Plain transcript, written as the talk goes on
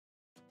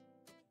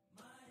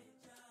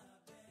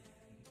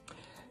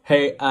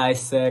Hey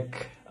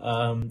Isaac,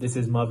 this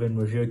is Marvin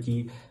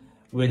Muriuki,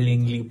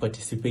 willingly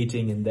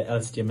participating in the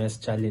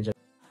LCTMS challenge.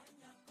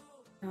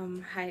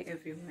 Hi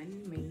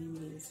everyone, my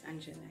name is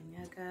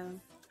Nyaga,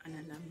 an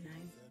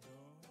alumni.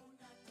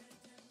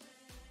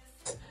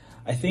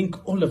 I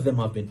think all of them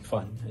have been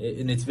fun,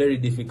 and it's very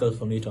difficult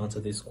for me to answer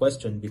this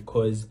question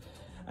because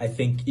I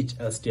think each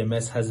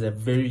LCTMS has a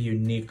very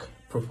unique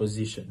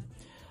proposition.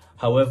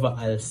 However,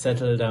 I'll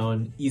settle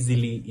down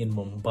easily in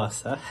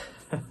Mombasa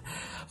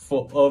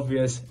for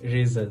obvious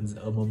reasons.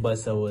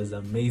 Mombasa was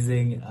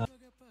amazing.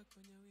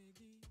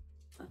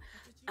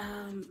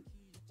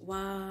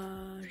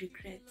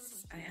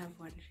 Regrets. I have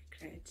one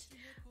regret.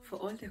 For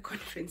all the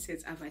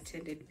conferences I've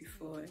attended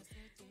before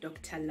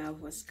Dr.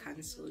 Love was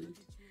cancelled,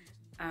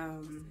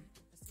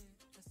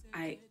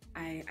 I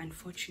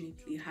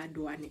unfortunately had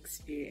one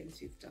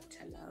experience with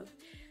Dr. Love,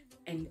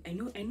 and I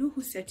know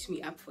who set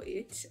me up for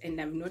it, and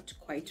I'm not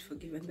quite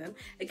forgiven them.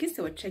 I guess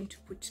they were trying to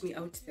put me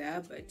out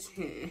there, but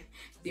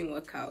didn't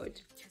work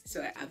out.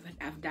 So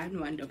I've done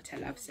one Dr.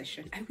 Love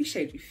session. I wish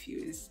I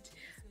refused.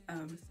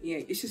 Yeah,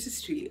 it's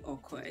just really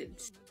awkward.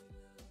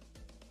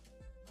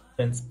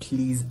 Friends,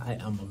 please, I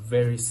am a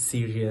very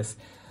serious,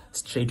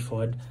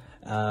 straightforward,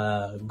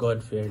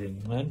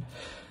 God-fearing man.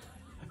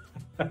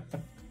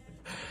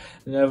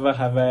 Never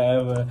have I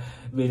ever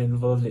been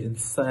involved in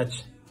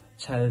such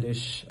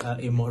childish,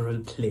 immoral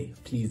play.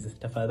 Please,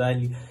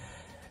 tafadhali,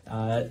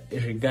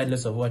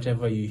 regardless of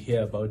whatever you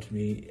hear about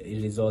me,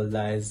 it is all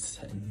lies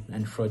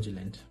and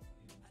fraudulent.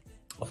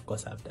 Of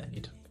course, I've done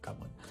it. Come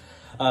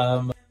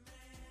on.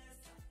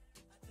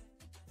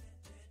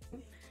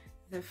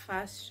 The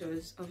first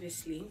was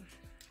obviously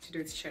to do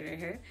with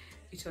Sherehe.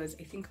 It was,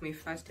 I think, my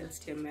first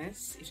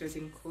LCTMS. It was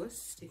in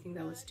Coast. I think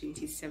that was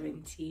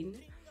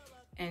 2017.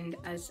 And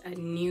as a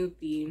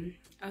newbie,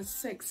 I was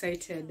so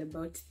excited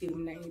about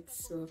theme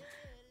nights. So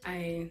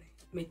I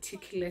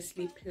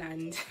meticulously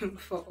planned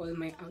for all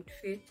my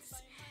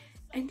outfits.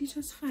 And it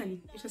was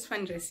fun. It was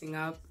fun dressing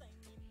up.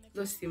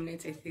 Those theme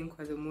nights, I think,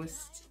 were the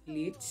most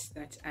lit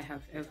that I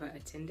have ever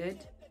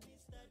attended.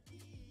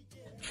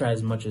 Try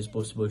as much as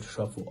possible to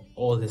show up for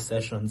all the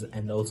sessions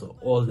and also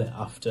all the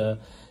after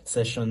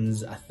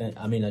sessions,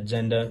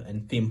 agenda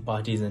and theme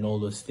parties and all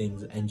those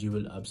things, and you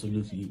will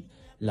absolutely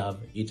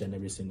love each and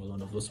every single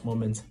one of those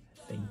moments.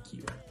 Thank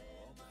you.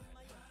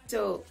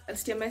 So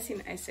LCTMS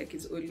in Isaac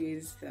is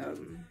always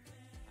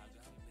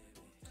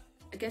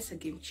I guess a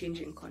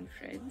game-changing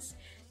conference.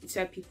 It's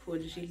where people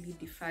really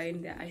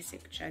define their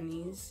Isaac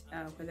journeys,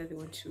 whether they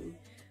want to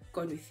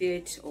go on with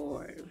it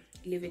or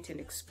leave it and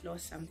explore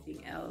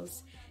something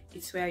else.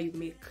 It's where you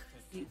make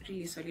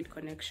really solid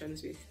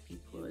connections with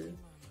people,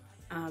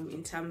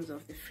 in terms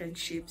of the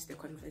friendships, the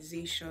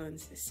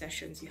conversations, the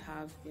sessions you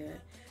have. They're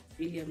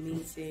really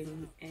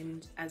amazing,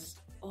 and as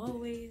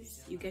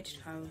always, you get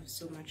to have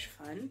so much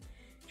fun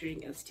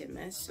during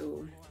LCTMS.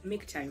 So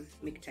make time.